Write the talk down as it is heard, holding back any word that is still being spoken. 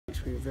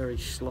us. We were very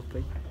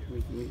sloppy.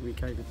 We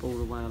gave the ball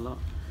away a lot.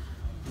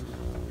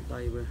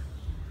 They were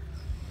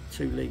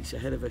 2 leagues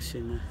ahead of us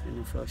in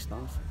the first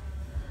half,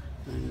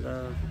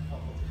 and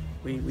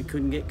we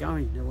couldn't get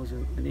going. There was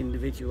an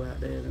individual out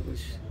there that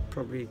was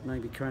probably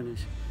maybe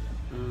Craners.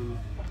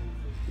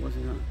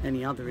 Wasn't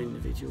any other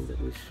individual that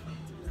was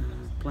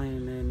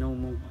playing their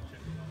normal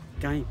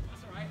game,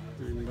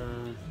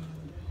 and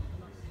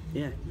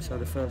yeah, so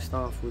the first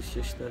half was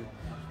just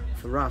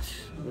for us,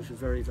 it was a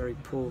very, very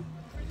poor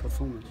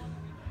performance.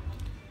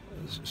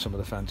 Some of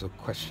the fans are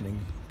questioning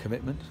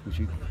commitment. Would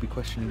you be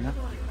questioning that?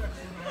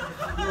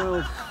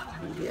 Well,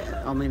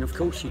 yeah, I mean, of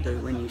course you do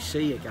when you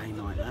see a game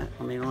like that.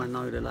 I mean, I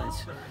know the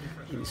lads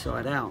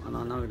inside out, and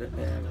I know that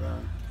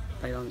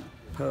they don't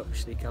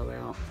purposely go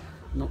out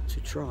not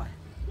to try.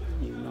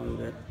 You know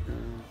that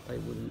they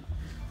wouldn't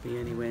be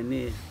anywhere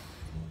near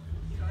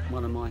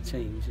one of my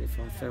teams if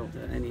I felt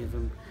that any of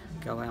them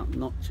go out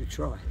not to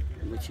try,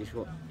 which is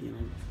what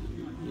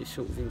you're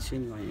sort of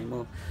insinuating.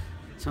 Well,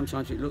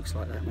 sometimes it looks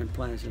like that when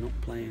players are not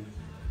playing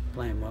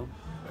well,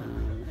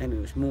 and it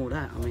was more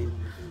that. I mean,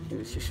 it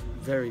was just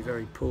very,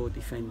 very poor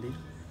defending,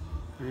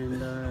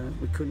 and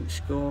we couldn't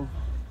score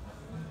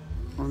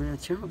on our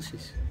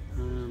chances.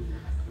 And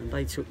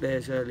they took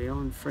theirs early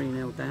on,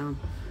 3-0 down.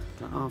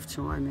 At half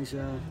time is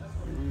a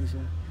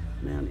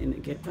mountain to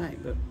get back,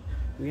 but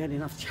we had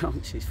enough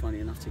chances,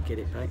 funny enough, to get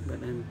it back. But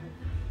then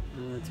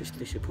just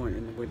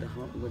disappointed with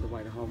the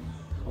way the whole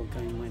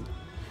game went.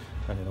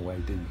 And in a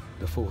way,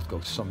 the fourth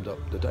goal summed up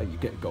the day. You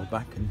get a goal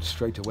back, and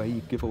straight away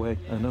you give away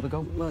another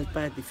goal. Well, it's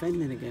bad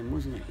defending again,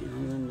 wasn't it?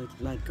 And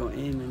the lad got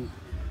in,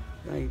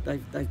 and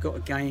they've got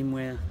a game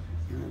where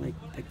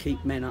they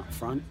keep men up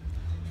front,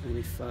 and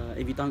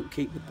if you don't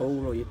keep the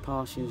ball or your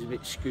passing's a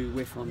bit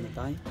skew-whiff on the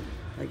day,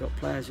 they got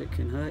players that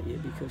can hurt you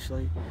because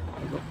they've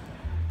got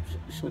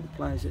sort of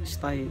players that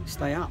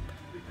stay up,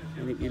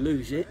 and if you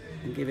lose it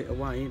and give it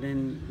away,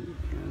 then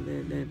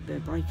they're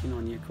breaking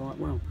on you quite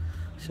well.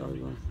 So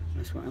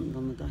that's what happened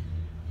on the day.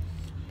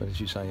 But as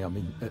you say, I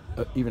mean,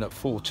 even at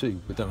 4-2,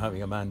 with them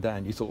having a man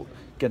down, you thought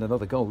get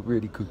another goal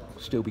really could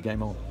still be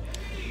game on.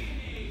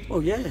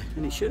 Well, yeah,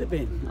 and it should have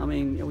been. I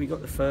mean, we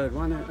got the third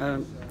one,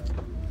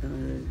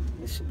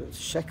 the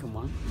second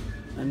one,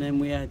 and then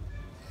we had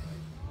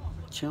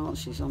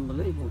chances,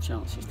 unbelievable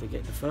chances to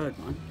get the third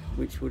one,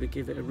 which would have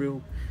given it a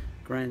real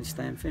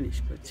grandstand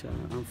finish. But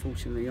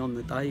unfortunately, on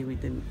the day, we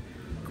didn't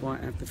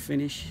quite have the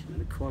finish,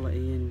 the quality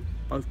in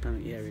both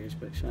penalty areas,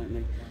 but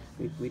certainly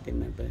we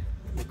didn't have the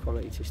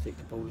quality to stick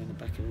the ball in the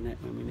back of the net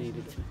when we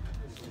needed to.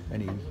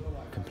 Any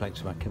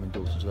complaints about Kevin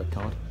Dawson's red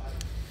card?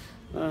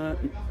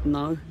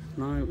 No,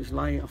 it was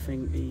late. I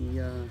think we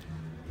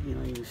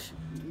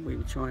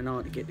were trying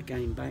hard to get the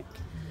game back,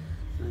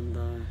 and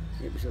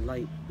it was a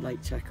late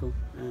tackle,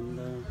 and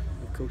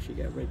of course you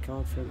get a red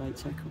card for a late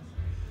tackle.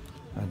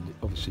 And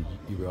obviously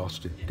you were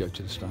asked to go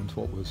to the stands.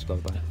 What was that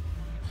about?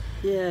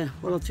 Yeah,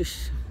 well, I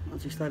just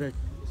had a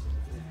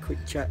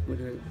quick chat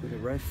with a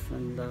ref,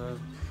 and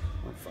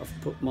I've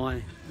put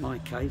my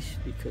case,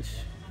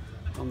 because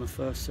I'm the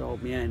first to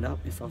hold my hand up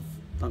if I've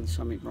done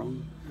something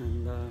wrong,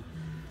 and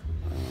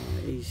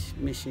he's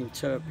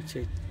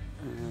misinterpreted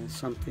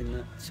something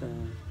that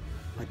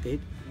I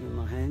did with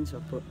my hands. I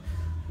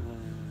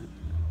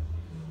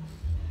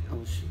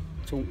was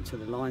talking to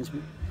the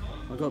linesman.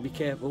 I've got to be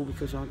careful,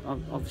 because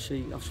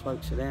I've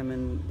spoke to them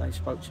and they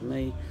spoke to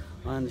me.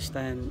 I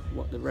understand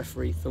what the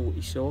referee thought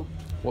he saw.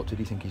 What did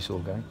he think he saw,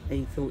 Gary?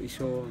 He thought he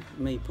saw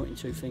me putting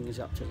 2 fingers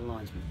up to the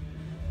linesman.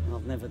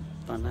 I've never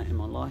done that in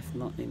my life,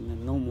 not in a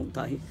normal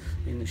day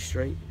in the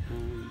street.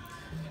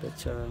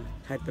 But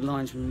had the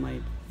linesman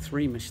made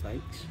 3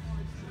 mistakes,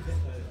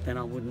 then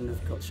I wouldn't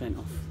have got sent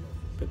off.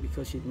 But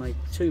because he'd made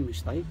 2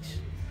 mistakes,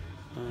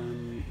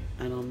 and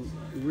I'm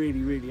really,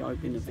 really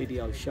hoping the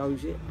video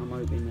shows it. I'm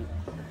hoping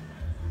that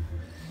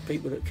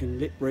people that can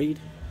lip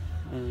read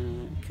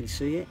can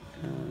see it,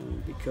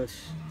 because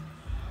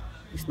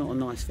it's not a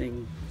nice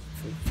thing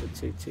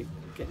to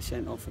get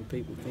sent off and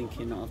people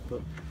thinking that I've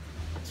put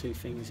 2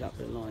 fingers up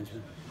the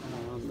linesman.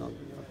 I'll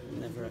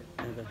never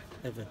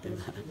ever do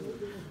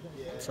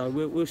that. So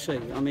we'll see.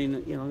 I mean,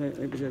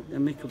 it was an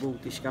amicable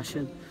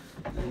discussion,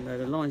 and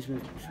the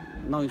linesman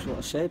knows what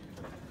I said,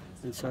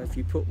 and so if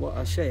you put what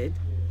I said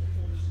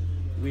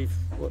with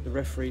what the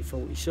referee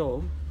thought he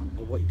saw,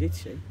 or what he did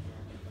see,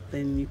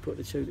 then you put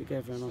the 2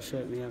 together, and I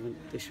certainly haven't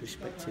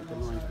disrespected the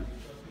linesman.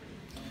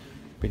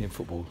 Been in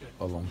football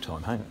a long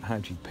time. How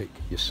do you pick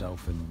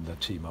yourself and the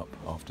team up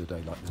after a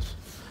day like this?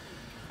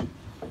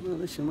 Well,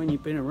 listen, when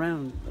you've been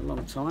around a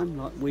long time,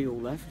 like we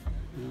all have,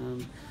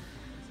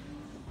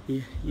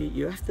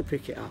 you have to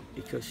pick it up,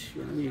 because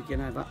you're going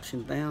to have ups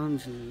and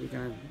downs, and you're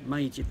going to have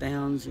major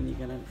downs, and you're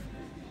going to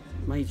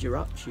have major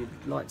ups, you'd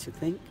like to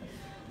think.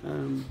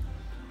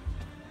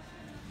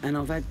 And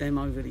I've had them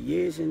over the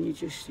years, and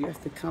you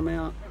have to come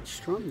out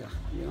stronger.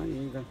 You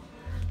either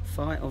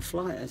fight or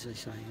flight, as they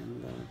say.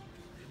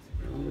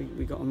 And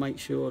we got to make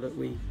sure that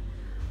we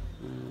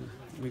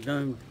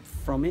learn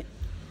from it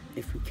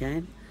if we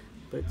can,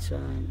 But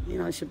you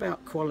know, it's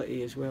about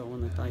quality as well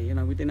on the day. You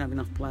know, we didn't have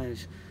enough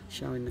players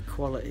showing the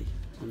quality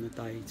on the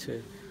day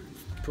to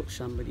put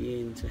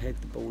somebody in, to head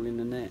the ball in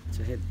the net,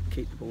 to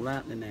keep the ball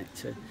out the net,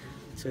 to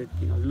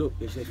you know, look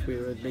as if we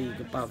were a league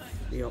above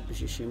the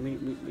opposition.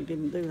 We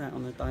didn't do that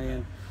on the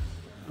day,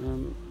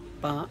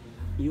 but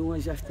you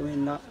always have to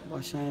end up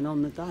by saying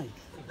on the day,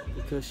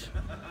 because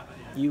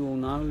you all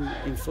know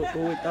in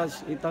football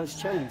it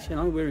does change. You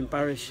know, we're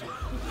embarrassed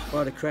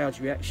by the crowd's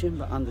reaction,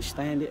 but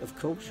understand it, of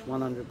course,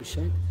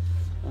 100%.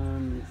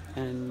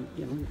 And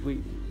you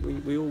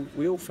know,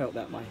 we all felt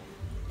that way.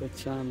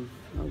 But you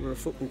know, we're a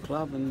football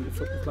club, and the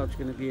football club's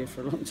going to be here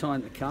for a long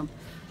time to come,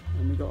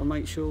 and we've got to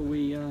make sure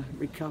we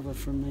recover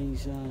from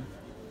these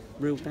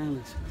real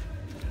downers.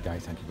 Gary,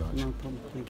 thank you very much. No problem. Thank you.